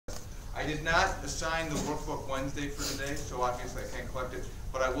I did not assign the workbook Wednesday for today, so obviously I can't collect it,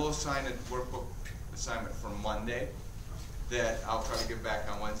 but I will assign a workbook assignment for Monday that I'll try to get back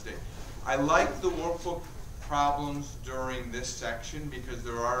on Wednesday. I like the workbook problems during this section because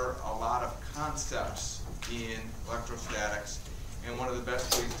there are a lot of concepts in electrostatics, and one of the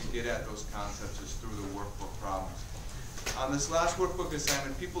best ways to get at those concepts is through the workbook problems. On this last workbook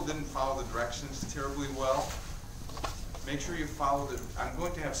assignment, people didn't follow the directions terribly well. Make sure you follow the, I'm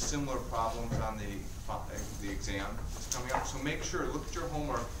going to have similar problems on the exam that's coming up, so make sure, look at your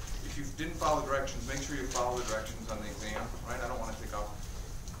homework. If you didn't follow the directions, make sure you follow the directions on the exam, right? I don't want to take off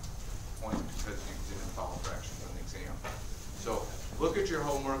point because you didn't follow directions on the exam. So look at your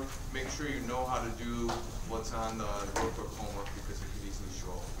homework, make sure you know how to do what's on the workbook homework because it could easily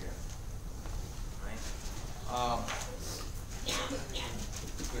show up again. Right?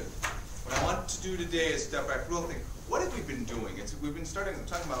 Good. What I want to do today is step back, real thing. What have we been doing? We've been talking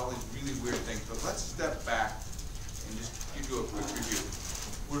about all these really weird things, but let's step back and just give you a quick review.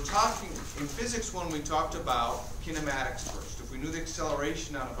 We're talking, in physics 1, we talked about kinematics first. If we knew the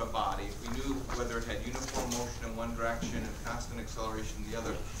acceleration out of a body, if we knew whether it had uniform motion in one direction and constant acceleration in the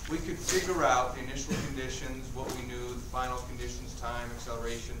other, we could figure out the initial conditions, what we knew, the final conditions, time,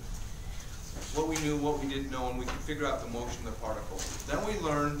 acceleration, what we knew, what we didn't know, and we could figure out the motion of the particle. Then we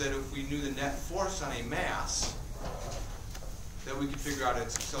learned that if we knew the net force on a mass, that we could figure out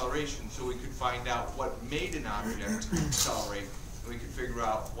its acceleration, so we could find out what made an object accelerate, and we could figure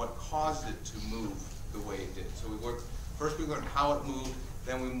out what caused it to move the way it did. So first we learned how it moved,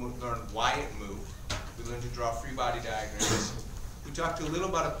 then we learned why it moved. We learned to draw free body diagrams. We talked a little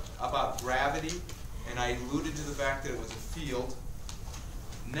bit about gravity, and I alluded to the fact that it was a field.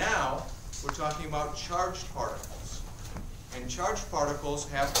 Now we're talking about charged particles. And charged particles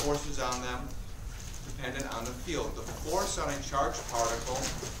have forces on them dependent on the field. The force on a charged particle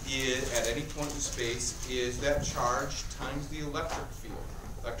is, at any point in space, is that charge times the electric field.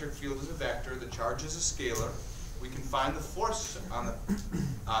 Electric field is a vector, the charge is a scalar. We can find the force on the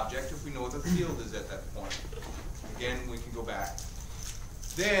object if we know what the field is at that point. Again, we can go back.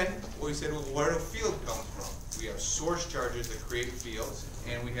 Then, we said, well, where does field come from? We have source charges that create fields,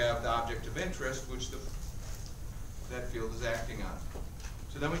 and we have the object of interest, which that field is acting on.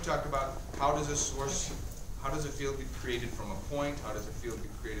 So then we talked about how does a field get created from a point, how does a field get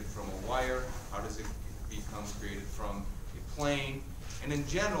created from a wire, how does it become created from a plane, and in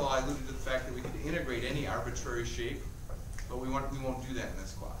general I alluded to the fact that we could integrate any arbitrary shape, but we won't do that in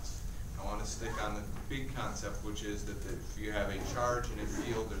this class. I want to stick on the big concept, which is that if you have a charge in a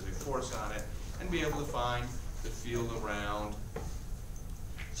field, there's a force on it, and be able to find the field around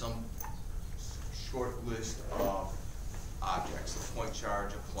some short list of objects, a point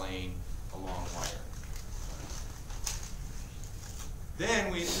charge, a plane, a long wire.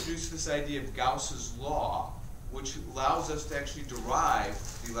 Then we introduced this idea of Gauss's law, which allows us to actually derive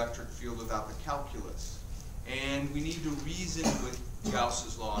the electric field without the calculus. And we need to reason with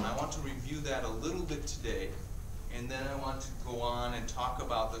Gauss's law, and I want to review that a little bit today, and then I want to go on and talk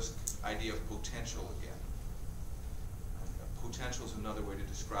about this idea of potential again. Potential is another way to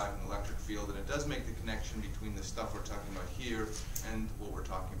describe an electric field, and it does make the connection between the stuff we're talking about here and what we're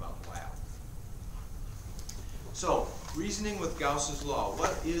talking about in the lab. So, reasoning with Gauss's law.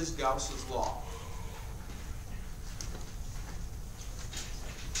 What is Gauss's law?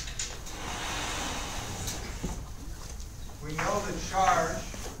 We know the charge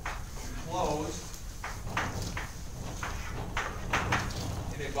enclosed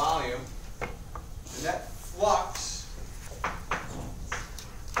in a volume, the net flux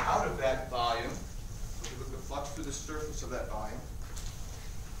out of that volume, so we look at the flux through the surface of that volume,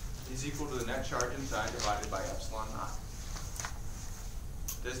 is equal to the net charge inside divided by epsilon naught.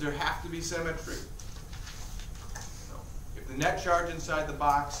 Does there have to be symmetry? No. If the net charge inside the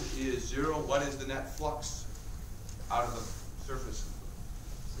box is 0, what is the net flux out of the surface?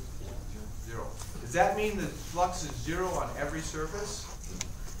 0. Does that mean the flux is 0 on every surface?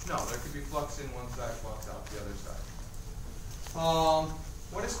 No, there could be flux in one side, flux out the other side.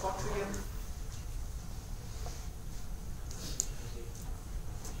 What is flux again?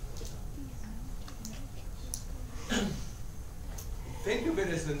 Think of it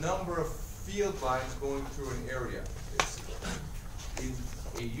as the number of field lines going through an area. It's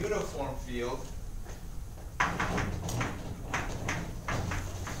a uniform field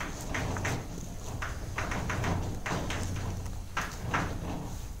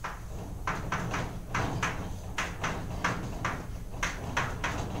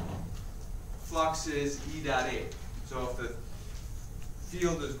flux is E dot A. So if the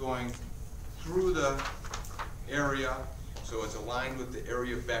field is going through the area, so it's aligned with the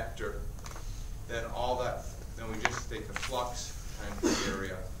area vector, then we just take the flux times the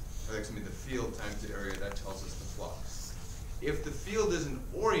area, or that's going to be the field times the area, that tells us the flux. If the field isn't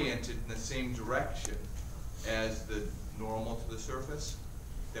oriented in the same direction as the normal to the surface,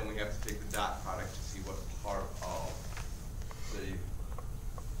 then we have to take the dot product to see what part of the,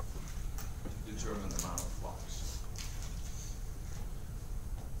 to determine the amount of flux.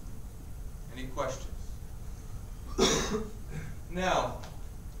 Any questions? Now,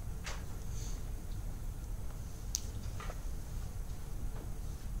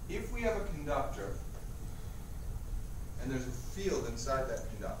 if we have a conductor and there's a field inside that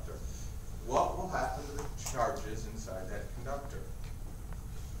conductor, what will happen to the charges inside that conductor?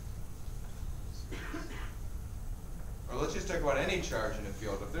 Or let's just talk about any charge in a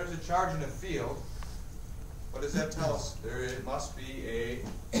field. If there's a charge in a field, what does that tell us? There must be a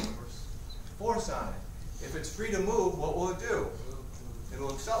force on it. If it's free to move, what will it do?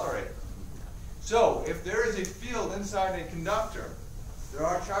 It'll accelerate. So, if there is a field inside a conductor, there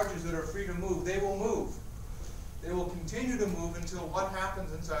are charges that are free to move. They will move. They will continue to move until what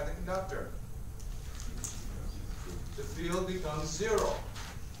happens inside the conductor? The field becomes zero. All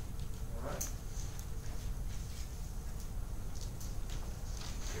right?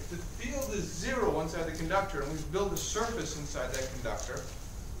 If the field is zero inside the conductor and we build a surface inside that conductor,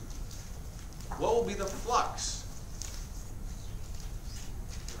 what will be the flux?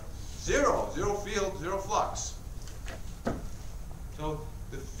 Zero. Zero field, zero flux. So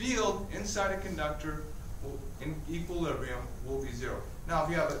the field inside a conductor in equilibrium will be zero. Now if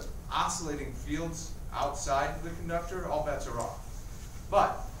you have oscillating fields outside the conductor, all bets are off.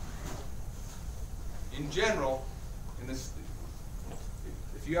 But in general,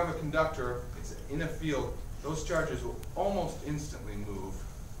 if you have a conductor, it's in a field, those charges will almost instantly move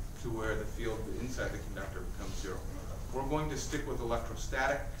to where the field inside the conductor becomes zero. We're going to stick with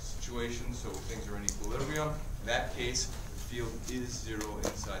electrostatic situations, so things are in equilibrium. In that case, the field is zero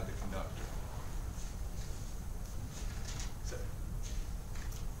inside the conductor.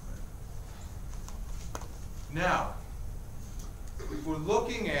 Now, if we're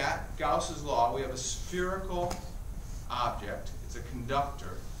looking at Gauss's law, we have a spherical object. It's a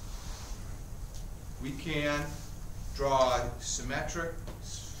conductor. We can draw a symmetric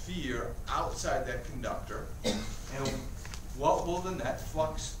sphere outside that conductor, and what will the net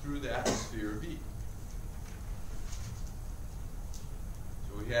flux through that sphere be?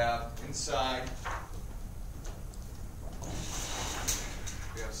 So we have inside,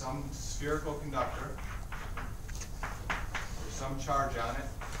 we have some spherical conductor, there's some charge on it,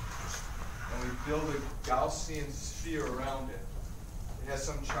 and we build a Gaussian sphere around it. It has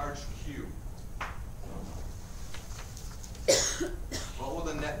some charge Q. What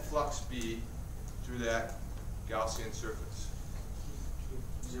will the net flux be through that Gaussian surface?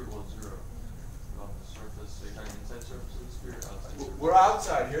 0, 0. On the surface, are you talking inside surface of the sphere, outside surface? We're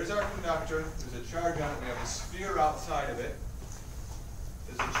outside. Here's our conductor. There's a charge on it. We have a sphere outside of it.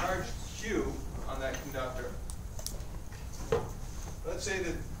 There's a charge Q on that conductor. Let's say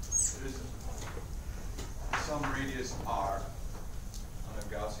that there's some radius r on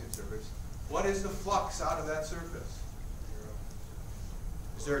a Gaussian surface. What is the flux out of that surface?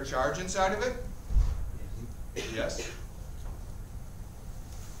 Is there a charge inside of it? Yes.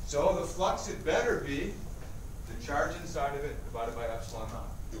 So the flux had better be the charge inside of it divided by epsilon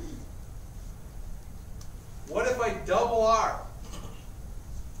naught. What if I double R?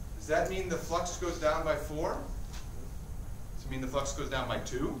 Does that mean the flux goes down by 4? Does it mean the flux goes down by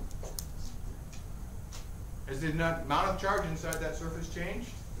 2? Has the amount of charge inside that surface changed?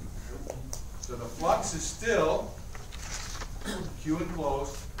 So the flux is still Q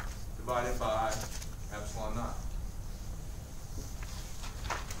enclosed divided by epsilon naught.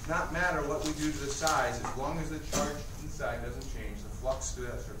 It does not matter what we do to the size, as long as the charge inside doesn't change, the flux to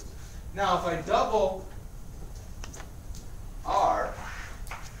that surface. Now if I double R,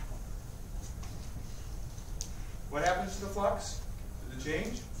 what happens to the flux? Does it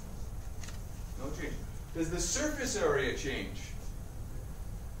change? No change. Does the surface area change?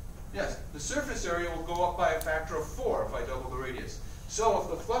 Yes, the surface area will go up by a factor of 4 if I double the radius. So if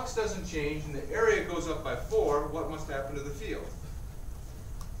the flux doesn't change and the area goes up by 4, what must happen to the field?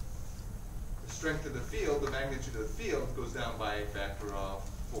 The strength of the field, the magnitude of the field, goes down by a factor of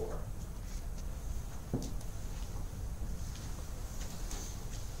 4.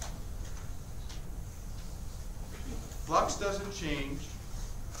 Flux doesn't change,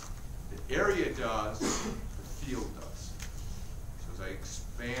 the area does, the field does. So as I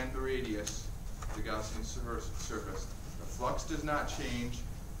expand the radius of the Gaussian surface, the flux does not change,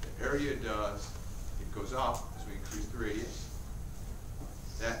 the area does, it goes up as we increase the radius.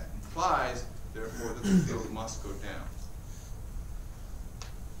 That implies, therefore, that the field must go down.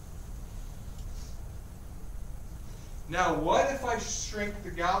 Now, what if I shrink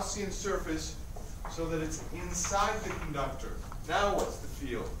the Gaussian surface so that it's inside the conductor? Now what's the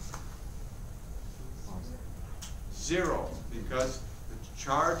field? 0, because the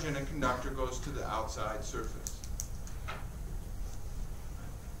charge in a conductor goes to the outside surface.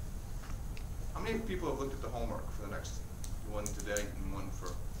 How many people have looked at the homework for the next one today and one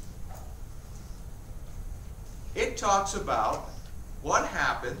for... It talks about what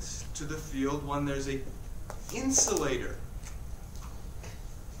happens to the field when there's a insulator.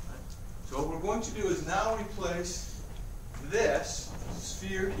 So what we're going to do is now replace this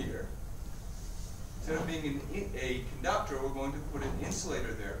sphere here. Instead of being a conductor, we're going to put an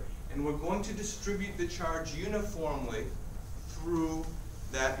insulator there, and we're going to distribute the charge uniformly through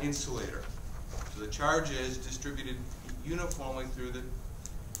that insulator. So the charge is distributed uniformly through the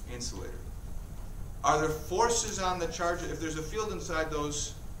insulator. Are there forces on the charge? If there's a field inside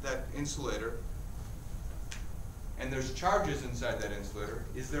that insulator, and there's charges inside that insulator,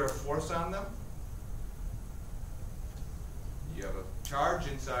 is there a force on them? You have a charge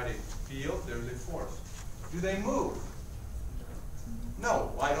inside a field, there's a force. Do they move?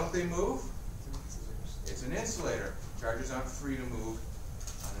 No. Why don't they move? It's an insulator. Charges aren't free to move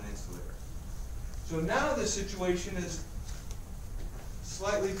on an insulator. So now the situation is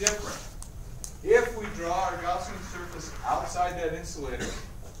slightly different. If we draw our Gaussian surface outside that insulator,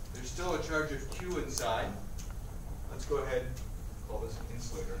 there's still a charge of Q inside. Let's go ahead and call this an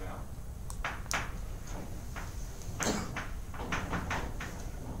insulator now.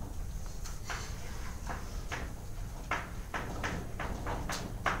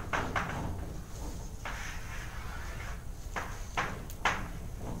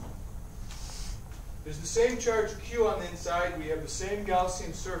 There's the same charge Q on the inside. We have the same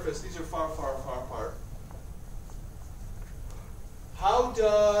Gaussian surface. These are far, far, far apart. How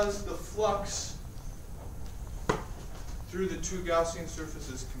does the flux through the two Gaussian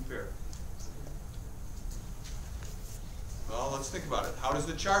surfaces compare? Well, let's think about it. How does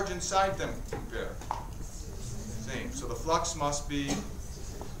the charge inside them compare? Same. So the flux must be...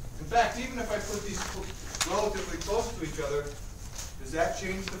 In fact, even if I put these relatively close to each other, does that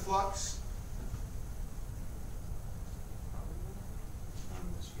change the flux?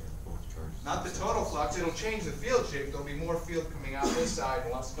 Not the total flux. It'll change the field shape. There'll be more field coming out this side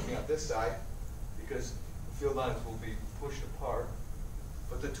and less coming out this side because the field lines will be pushed apart.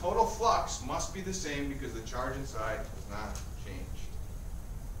 But the total flux must be the same because the charge inside has not changed.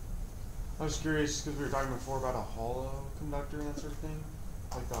 I was curious because we were talking before about a hollow conductor and that sort of thing,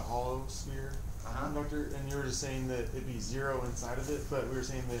 like the hollow sphere conductor, and you were just saying that it'd be 0 inside of it, but we were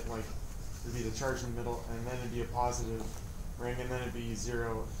saying that like it'd be the charge in the middle, and then it'd be a positive ring, and then it'd be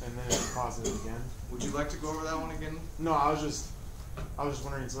 0, and then it'd be positive again. Would you like to go over that one again? No, I was just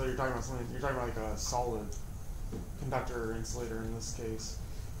wondering. So you're talking about something. You're talking about like a solid conductor or insulator in this case.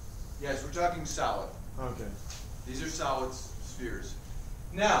 Yes, we're talking solid. Okay. These are solid spheres.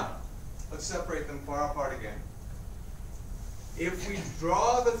 Now, let's separate them far apart again. If we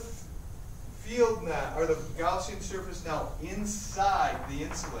draw the field now, or the Gaussian surface now inside the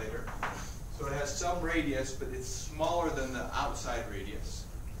insulator, so it has some radius, but it's smaller than the outside radius,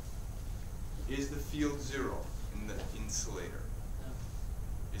 is the field 0 in the insulator?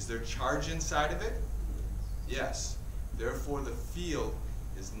 Is there charge inside of it? Yes. Therefore, the field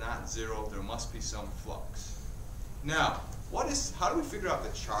is not 0. There must be some flux. Now, how do we figure out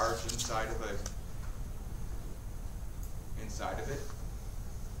the charge inside of it?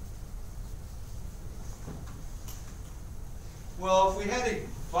 Well, if we had a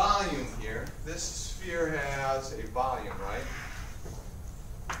volume here, this sphere has a volume, right?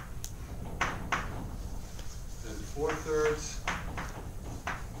 There's 4/3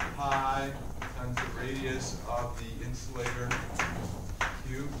 pi times the radius of the insulator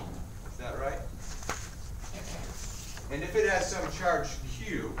cube. Is that right? And if it has some charge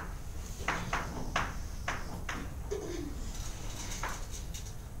Q,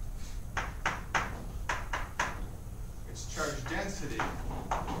 its charge density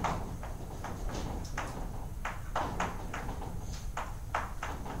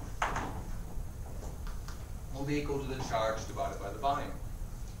will be equal to the charge divided by the volume.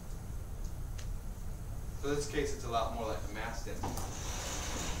 So in this case, it's a lot more like a mass density.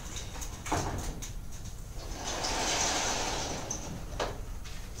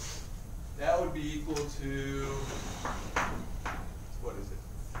 That would be equal to, what is it,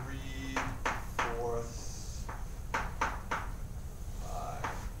 3/4 pi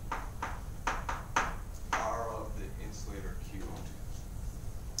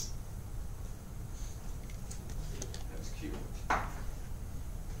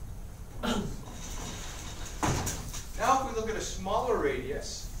a smaller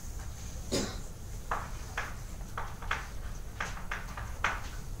radius,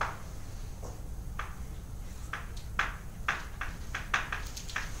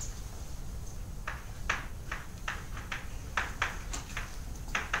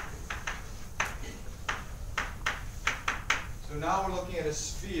 so now we're looking at a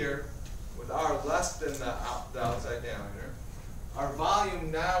sphere with R less than the outside diameter. Our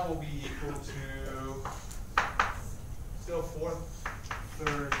volume now will be equal to still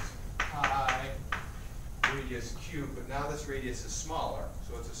 4/3 pi radius cubed, but now this radius is smaller,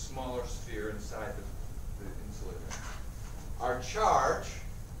 so it's a smaller sphere inside the insulator. Our charge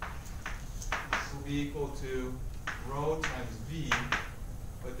will be equal to rho times V,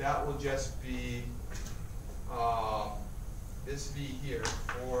 but that will just be this V here,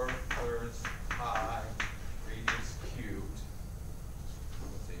 4/3 pi radius cubed.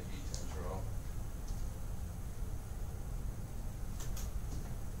 Let's say V times rho.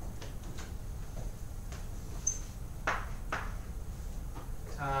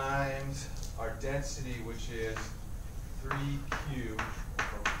 Times our density, which is 3 cubed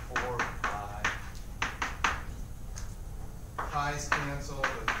over 4 pi. Pi's cancel, the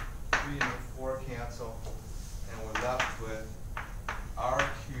 3 and the 4 cancel, and we're left with R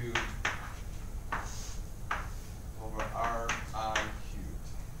cubed over Ri cubed.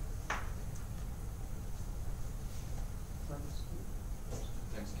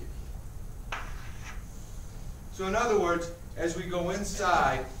 Times K. So in other words, as we go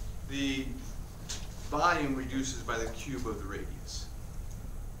inside, the volume reduces by the cube of the radius.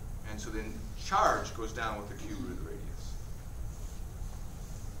 And so then charge goes down with the cube of the radius.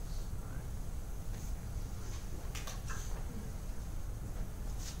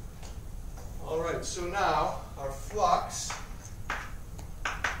 All right, so now our flux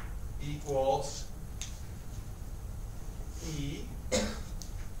equals E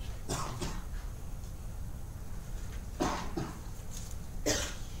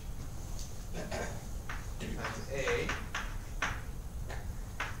times A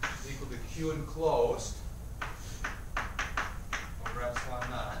is equal to Q enclosed over epsilon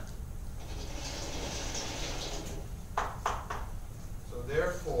naught. So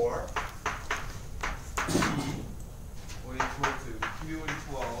therefore, E will equal to Q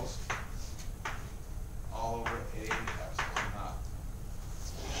enclosed all over A epsilon naught.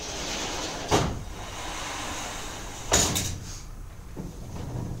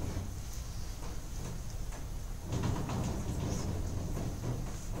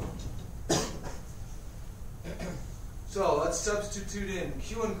 So let's substitute in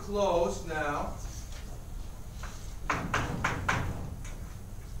Q enclosed now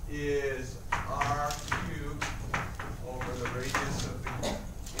is R cubed over the radius of the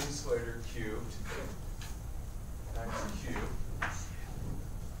insulator cubed times Q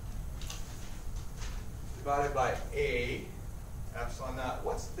divided by A epsilon naught.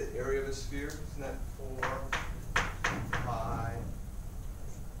 What's the area of a sphere? Isn't that 4 pi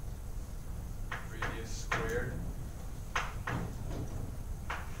radius squared?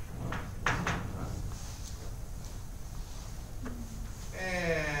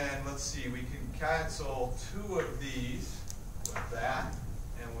 And let's see, we can cancel 2 of these with that,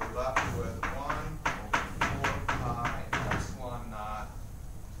 and we're left with 1 over 4 pi epsilon naught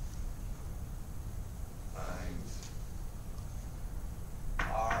times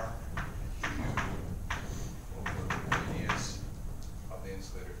R cubed over the radius of the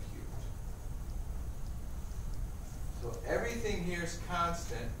insulator cubed. So everything here is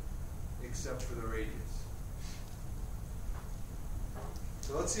constant except for the radius.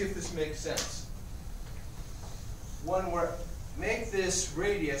 So let's see if this makes sense. When we make this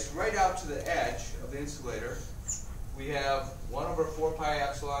radius right out to the edge of the insulator, we have 1 over 4 pi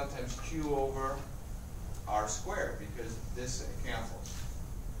epsilon times Q over R squared, because this cancels.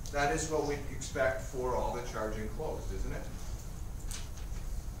 That is what we expect for all the charge enclosed, isn't it?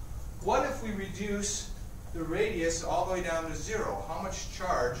 What if we reduce the radius all the way down to 0? How much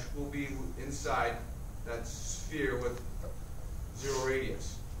charge will be inside that sphere with 0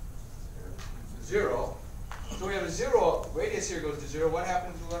 radius? 0. So we have a 0, radius here goes to 0. What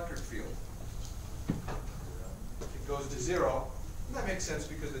happens to the electric field? It goes to 0. And that makes sense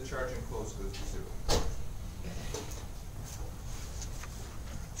because the charge enclosed goes to 0.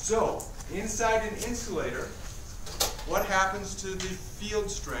 So, inside an insulator, what happens to the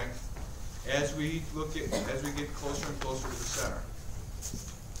field strength as we get closer and closer to the center?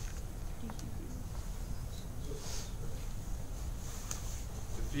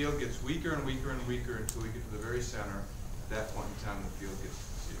 The field gets weaker and weaker and weaker until we get to the very center. At that point in time, the field gets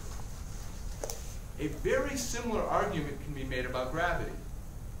to 0. a very similar argument can be made about gravity.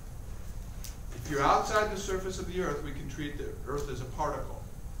 If you're outside the surface of the Earth, we can treat the Earth as a particle.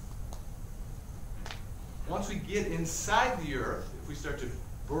 Once we get inside the Earth, if we start to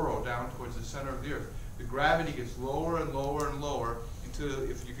burrow down towards the center of the Earth, the gravity gets lower and lower and lower until,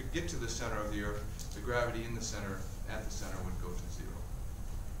 if you could get to the center of the Earth, the gravity in the center, at the center, would go to 0.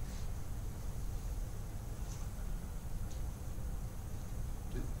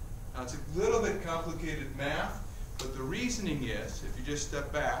 Now, it's a little bit complicated math, but the reasoning is, if you just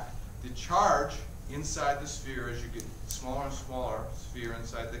step back, the charge inside the sphere, as you get smaller and smaller sphere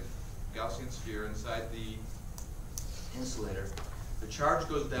inside the Gaussian sphere, inside the insulator, the charge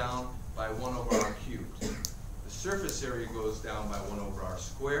goes down by 1 over r cubed. The surface area goes down by 1 over r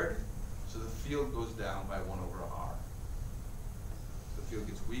squared, so the field goes down by 1 over r. The field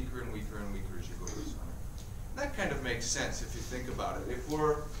gets weaker and weaker and weaker as you go to the center. And that kind of makes sense if you think about it. If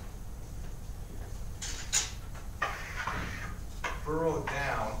we're burrowed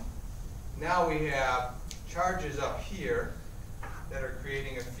down, now we have charges up here that are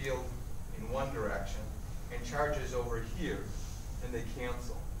creating a field in one direction, and charges over here, and they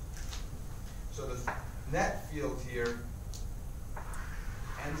cancel. So the net field here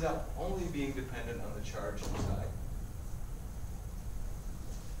ends up only being dependent on the charge inside.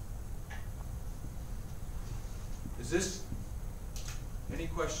 Is this any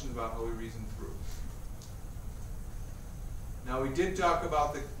questions about how we reason through? Now, we did talk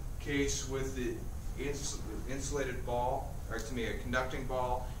about the case with the insulated ball, or to me, a conducting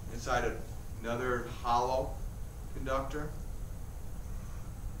ball inside another hollow conductor.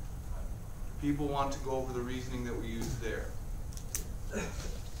 People want to go over the reasoning that we used there. I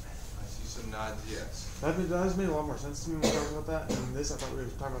see some nods, yes. That has made a lot more sense to me when we were talking about that. And this, I thought we were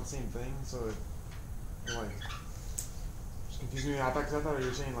talking about the same thing, so it like just confused me. I thought you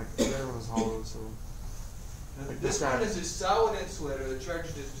were saying like the other one was hollow, so. Like this one is a solid insulator. The charge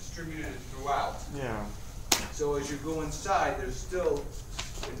is distributed throughout. Yeah. So as you go inside, there's still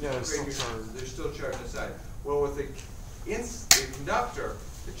there's still charge inside. Well, with the conductor,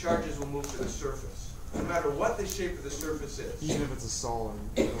 the charges will move to the surface, no matter what the shape of the surface is. Even if it's a solid,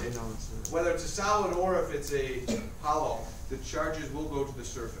 whether it's a solid or if it's a hollow, the charges will go to the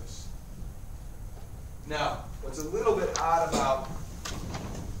surface. Now, what's a little bit odd about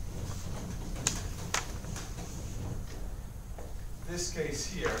this case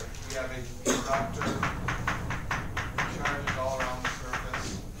here, we have a conductor, charges all around the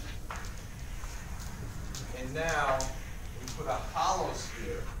surface, and now we put a hollow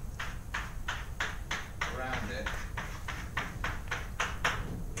sphere around it.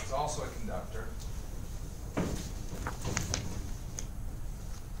 It's also a conductor.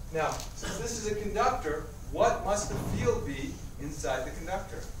 Now, since this is a conductor, what must the field be inside the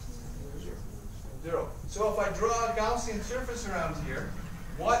conductor? 0. So if I draw a Gaussian surface around here,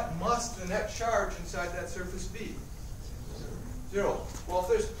 what must the net charge inside that surface be? 0. Well, if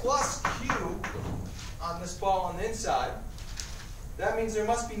there's plus Q on this ball on the inside, that means there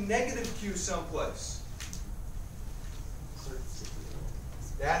must be negative Q someplace.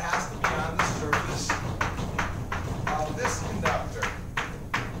 That has to be on the surface of this conductor.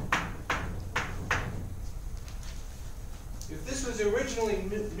 If this was originally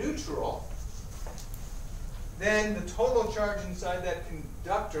neutral, then the total charge inside that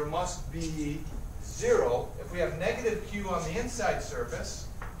conductor must be 0. If we have negative Q on the inside surface,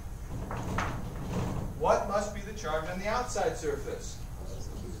 what must be the charge on the outside surface?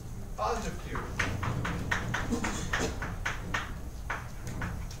 Positive Q.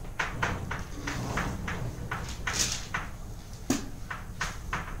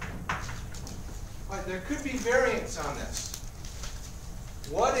 But there could be variance on this.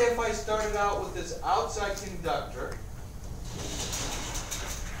 What if I started out with this outside conductor,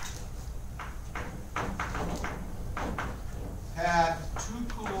 had 2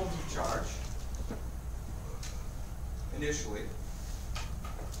 coulombs of charge initially.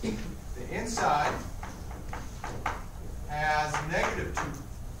 The inside has negative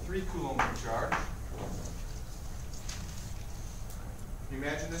 3 coulombs of charge. Can you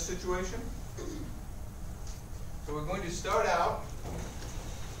imagine this situation? So we're going to start out.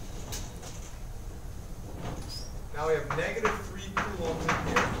 Now we have negative 3 coulombs in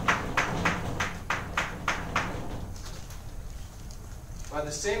here. By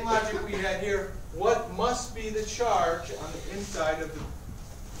the same logic we had here, what must be the charge on the inside of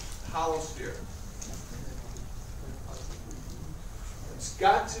the hollow sphere? It's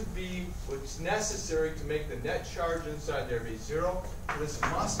got to be what's necessary to make the net charge inside there be 0. This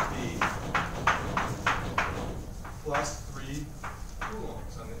must be plus 3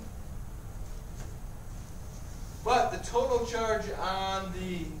 coulombs on the total charge on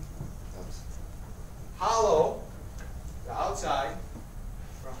the hollow, the outside,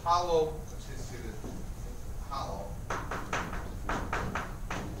 or hollow, let's just do the hollow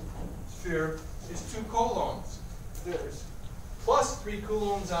sphere is 2 coulombs. There's plus 3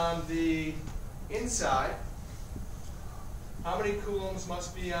 coulombs on the inside. How many coulombs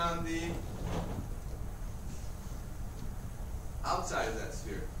must be on the outside of that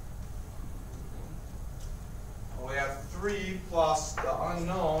sphere? Well, we have 3 plus the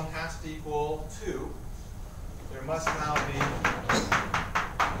unknown has to equal 2. There must now be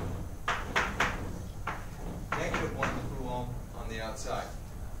negative 1 coulomb on the outside.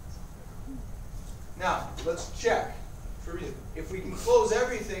 Now, let's check. If we can close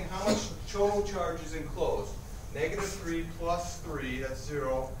everything, how much total charge is enclosed? Negative 3 plus 3, that's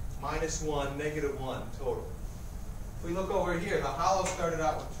 0, minus 1, negative 1 total. If we look over here, the hollow started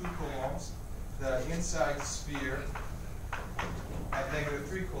out with 2 coulombs. The inside sphere at negative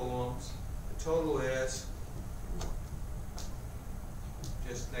 3 coulombs. The total is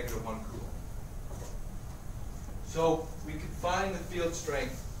just negative 1 coulomb. So we can find the field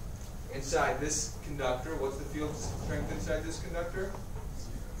strength inside this conductor. What's the field strength inside this conductor?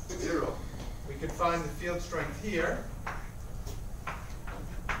 0. We could find the field strength here.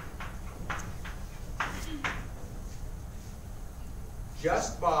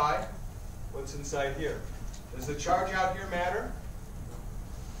 Just by what's inside here. Does the charge out here matter?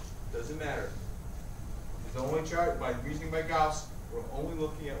 Doesn't matter. The only charge, by reasoning by Gauss, we're only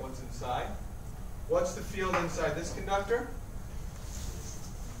looking at what's inside. What's the field inside this conductor?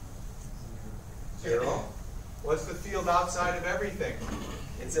 0. What's the field outside of everything?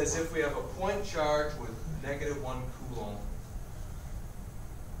 It's as if we have a point charge with negative 1 coulomb.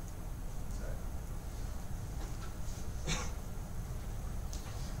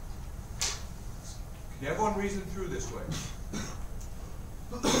 Can everyone reason through this way?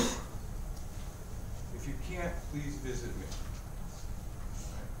 If you can't, please visit me.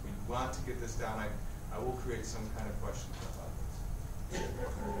 Right. We want to get this down. I will create some kind of questions about this.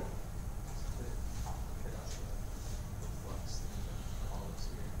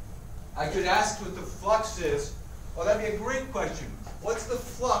 I could ask what the flux is. Oh, that'd be a great question. What's the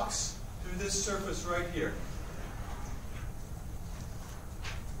flux through this surface right here?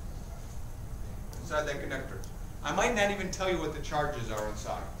 Inside that conductor. I might not even tell you what the charges are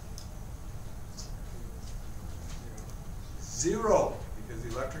inside. 0, because the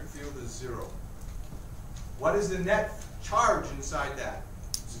electric field is 0. What is the net charge inside that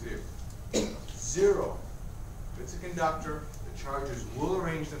sphere? 0. If it's a conductor, the charges will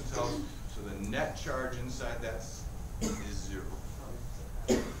arrange themselves so the net charge inside that is 0.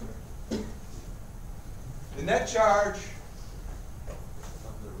 The net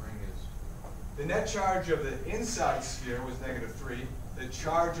charge of the inside sphere was negative 3. The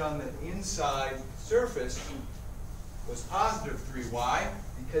charge on the inside surface was positive 3. Why?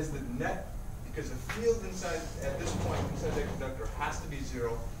 Because the field inside, at this point, inside the conductor has to be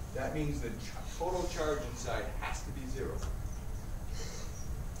 0. That means the total charge inside has to be 0.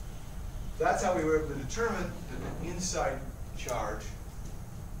 That's how we were able to determine that the inside charge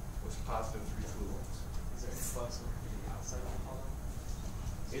was positive 3 coulombs. Is there any flux on the outside of the hollow?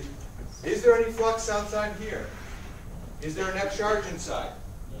 Is there any flux outside here? Is there a net charge inside?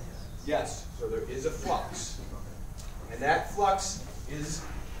 Yes. So there is a flux. And that flux is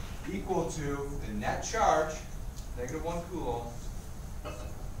equal to the net charge, negative 1 coulomb,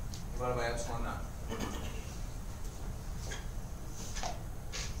 divided by epsilon naught.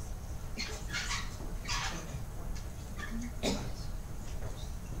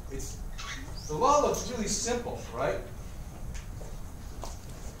 The law looks really simple, right?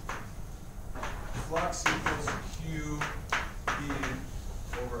 Flux equals Q B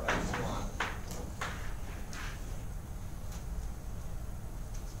over epsilon.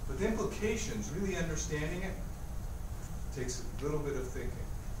 But the implications, really understanding it, takes a little bit of thinking.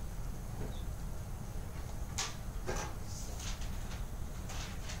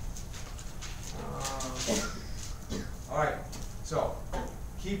 All right, so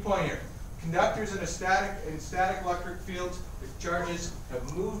key point here. Conductors in static electric fields, the charges have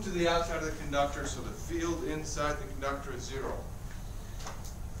moved to the outside of the conductor, so the field inside the conductor is 0.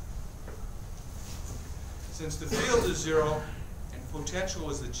 Since the field is 0, and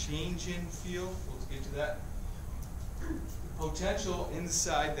potential is the change in field, we'll get to that. The potential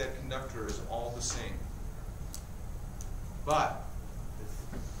inside that conductor is all the same. But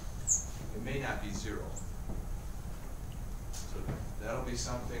it may not be 0. So that'll be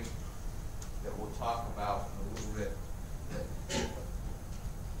something that we'll talk about in a little bit.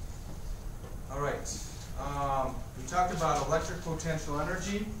 All right. We talked about electric potential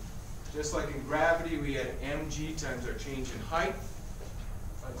energy. Just like in gravity, we had mg times our change in height.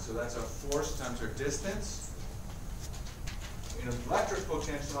 Right, so that's our force times our distance. In electric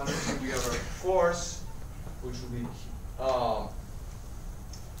potential energy, we have our force, which will be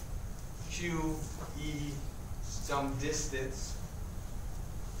Q, E, some distance,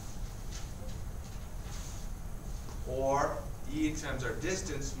 or E times our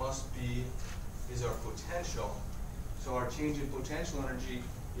distance is our potential. So our change in potential energy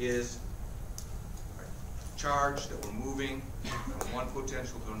is our charge that we're moving from one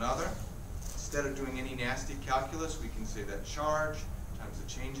potential to another. Instead of doing any nasty calculus, we can say that charge times the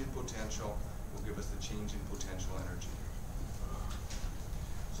change in potential will give us the change in potential energy.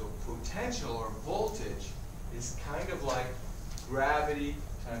 So potential or voltage is kind of like gravity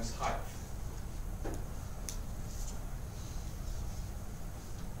times height.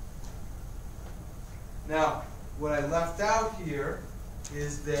 Now, what I left out here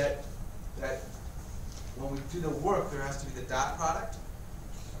is that when we do the work, there has to be the dot product.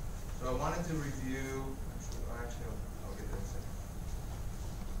 So I wanted to review, actually, I'll get that in a second.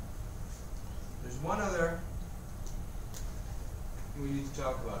 There's one other thing we need to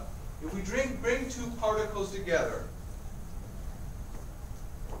talk about. If we bring two particles together,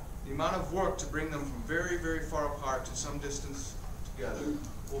 the amount of work to bring them from very, very far apart to some distance together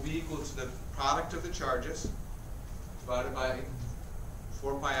will be equal to the product of the charges divided by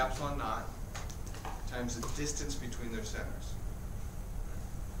 4 pi epsilon naught times the distance between their centers.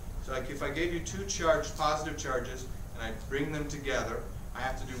 So like if I gave you two positive charges and I bring them together, I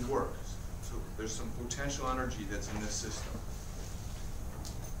have to do work. So there's some potential energy that's in this system.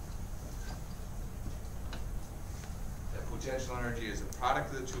 That potential energy is the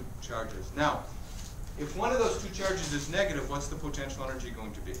product of the two charges. Now, if one of those two charges is negative, what's the potential energy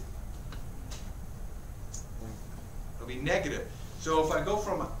going to be? It'll be negative. So if I go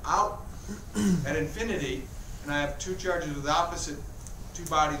from out at infinity and I have two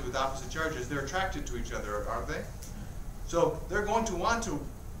bodies with opposite charges, they're attracted to each other, aren't they? So they're going to want to,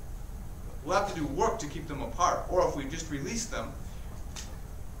 we'll have to do work to keep them apart. Or if we just release them,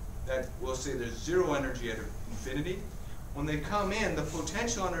 that we'll say there's zero energy at infinity. When they come in, the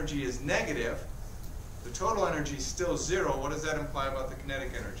potential energy is negative. The total energy is still zero. What does that imply about the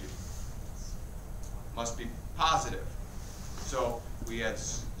kinetic energy? Must be positive. So we had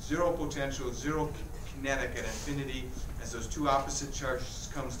zero potential, zero kinetic at infinity. As those two opposite charges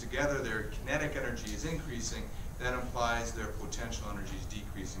comes together, their kinetic energy is increasing. That implies their potential energy is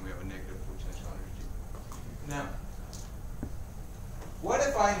decreasing. We have a negative potential energy. Now, what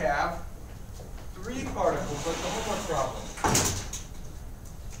if I have three particles like the homework problem?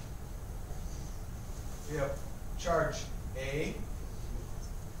 We have charge A,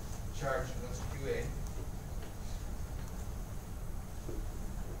 that's QA.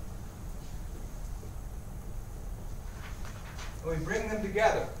 When we bring them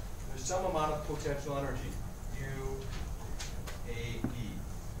together, there's some amount of potential energy, U, A, E.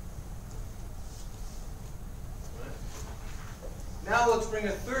 Right? Now let's bring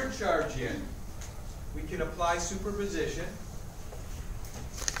a third charge in. We can apply superposition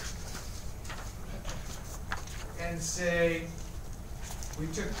and say we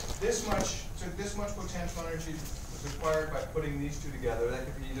took this much potential energy was required by putting these two together. That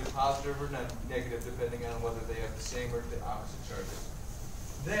could be either positive or negative depending on whether they have the same or the opposite charges.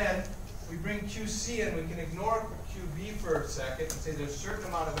 Then we bring QC in. We can ignore QB for a second and say there's a certain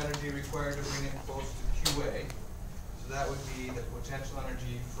amount of energy required to bring it close to QA. So that would be the potential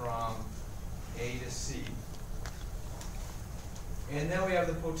energy from A to C. And then we have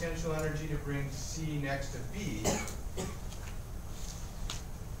the potential energy to bring C next to B.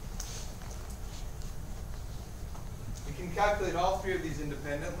 We can calculate all three of these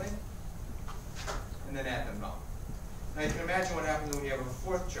independently and then add them up. Now you can imagine what happens when you have a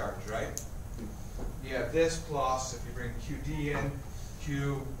fourth charge, right? You have this plus, if you bring QD in,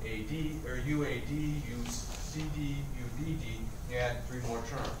 QAD, or UAD, UCD, UDD, you add three more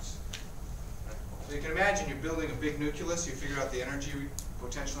terms. So you can imagine you're building a big nucleus, you figure out the energy,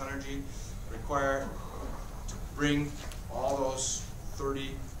 potential energy required to bring all those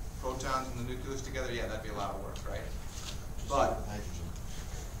 30 protons in the nucleus together. Yeah, that'd be a lot of work, right? But hydrogen.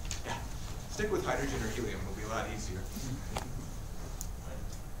 Yeah, stick with hydrogen or helium, it'll be a lot easier.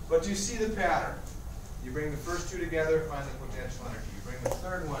 But you see the pattern. You bring the first two together, find the potential energy. You bring the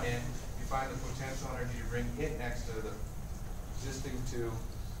third one in, you find the potential energy to bring it next to the existing two,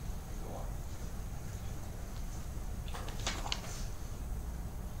 and go on. I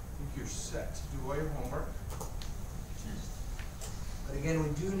think you're set to do all your homework. But again, we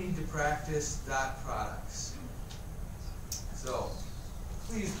do need to practice dot products. So,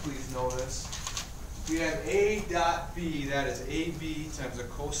 please know this. We have A dot B, that is AB times the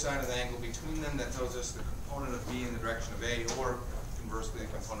cosine of the angle between them. That tells us the component of B in the direction of A, or conversely, the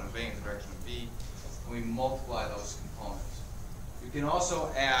component of A in the direction of B. And we multiply those components. You can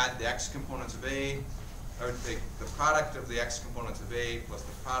also add the x components of A, or take the product of the x components of A plus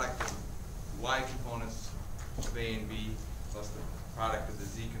the product of the y components of A and B plus the product of the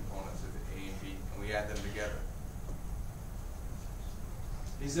z components of A and B, and we add them together.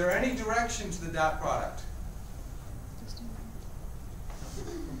 Is there any direction to the dot product?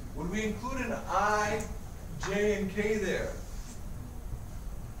 Would we include an I, J, and K there?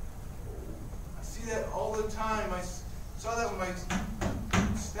 I see that all the time. I saw that with my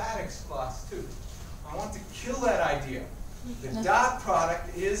statics class too. I want to kill that idea. The dot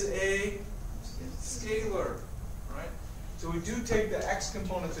product is a scalar, right? So we do take the x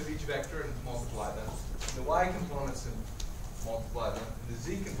components of each vector and multiply them, and the y components and multiply them, and the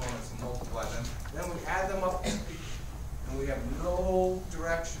z components and multiply them. Then we add them up, and we have no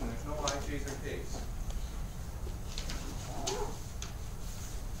direction. There's no I, j's, or k's.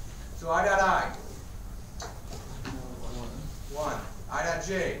 So I dot I. 1. I dot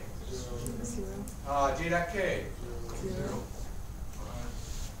j. 0. J dot k. 0.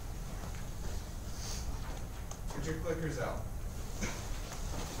 Get your clickers out.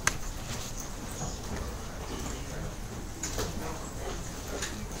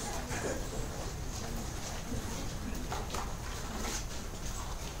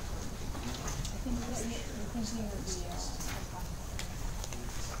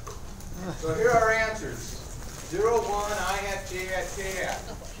 So here are our answers. 0, 1, I hat, j hat, k hat.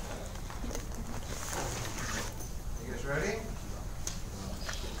 You guys ready?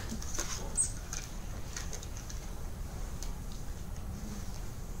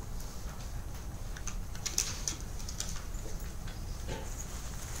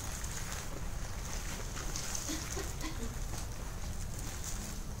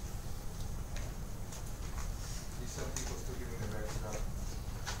 See some people still giving their records out.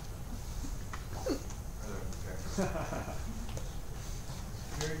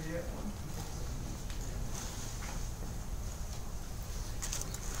 Here yet?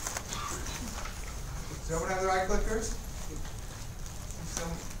 Does everyone have their eye clickers?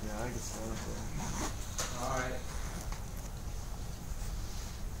 Some? Yeah, I think it's fun. All right.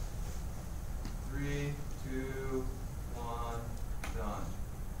 3, 2, 1, done.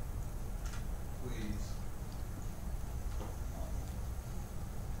 Please.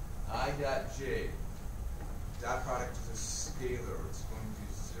 I dot j. Dot product is a scalar. It's going to be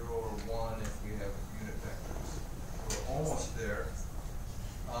 0 or 1 if we have unit vectors. We're almost there.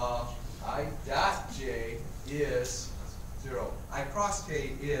 I dot j is 0. I cross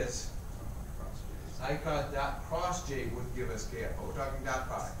k is, I dot cross j would give us k, but we're talking dot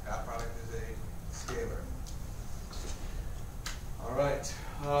product. Dot product is a scalar. All right.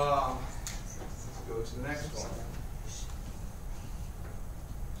 Let's go to the next one.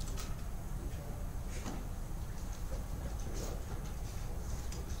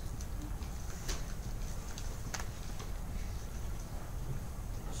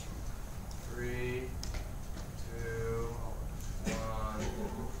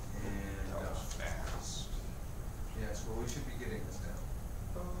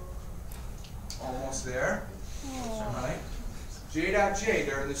 There. All right. J dot j,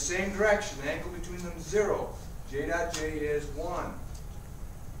 they're in the same direction. The angle between them is 0. J dot j is 1.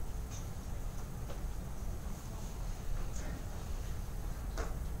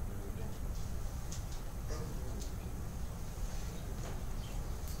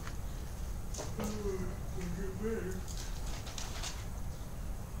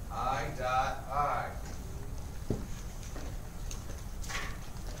 I dot I.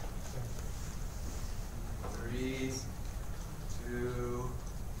 3, 2,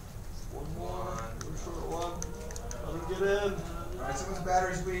 1. Let me get in. All right, someone's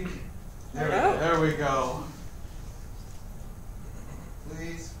battery's weak. There we go.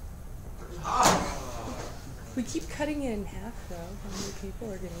 Please. We keep cutting it in half, though. How many people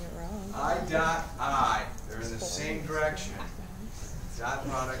are getting it wrong? I dot I. They're in the same direction. Dot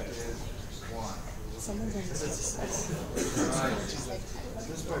product is 1. Someone's on the All right.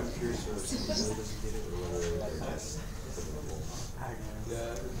 That's why I'm curious whether someone doesn't get it or whether they're just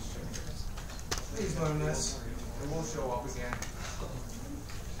Please learn this. It will show up again.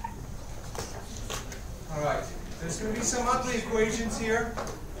 All right. There's going to be some ugly equations here.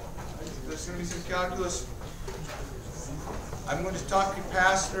 There's going to be some calculus. I'm going to talk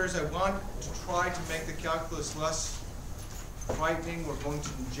capacitors. I want to try to make the calculus less frightening. We're going to,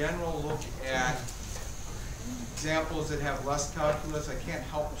 in general, look at examples that have less calculus. I can't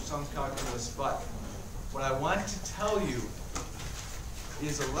help some calculus, but what I want to tell you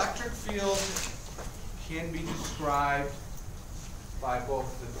is electric field can be described by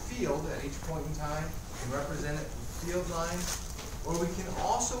both the field at each point in time, we can represent it with field lines, or we can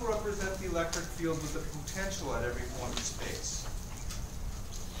also represent the electric field with the potential at every point in space.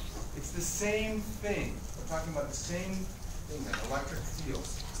 It's the same thing. We're talking about the same thing, an electric field.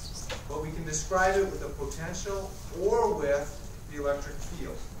 But we can describe it with a potential or with the electric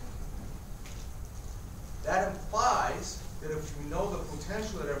field. That implies that if we know the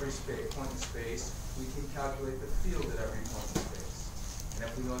potential at every point in space, we can calculate the field at every point in space. And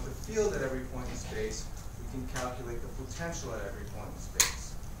if we know the field at every point in space, we can calculate the potential at every point in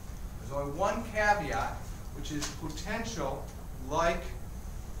space. There's only one caveat, which is potential, like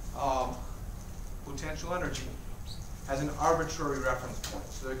potential energy, has an arbitrary reference point.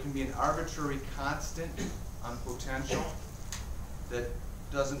 So there can be an arbitrary constant on potential that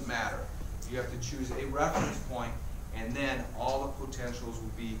doesn't matter. You have to choose a reference point, and then all the potentials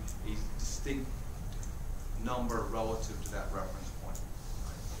will be a distinct number relative to that reference point.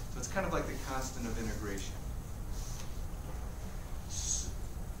 So it's kind of like the constant of integration.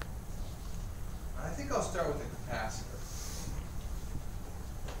 I think I'll start with the capacitor.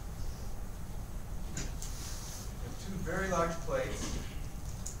 We have two very large plates.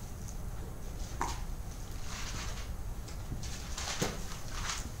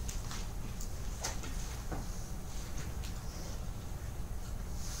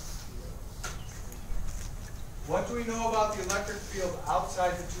 What do we know about the electric field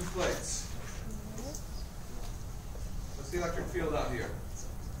outside the two plates? What's the electric field out here?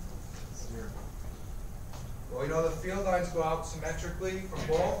 Well, we know the field lines go out symmetrically from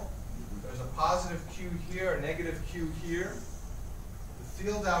both. There's a positive Q here, a negative Q here. The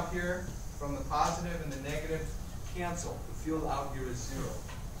field out here from the positive and the negative cancel. The field out here is 0.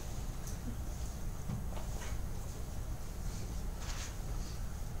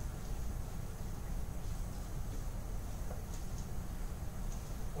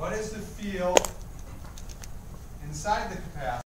 What is the field inside the capacitor?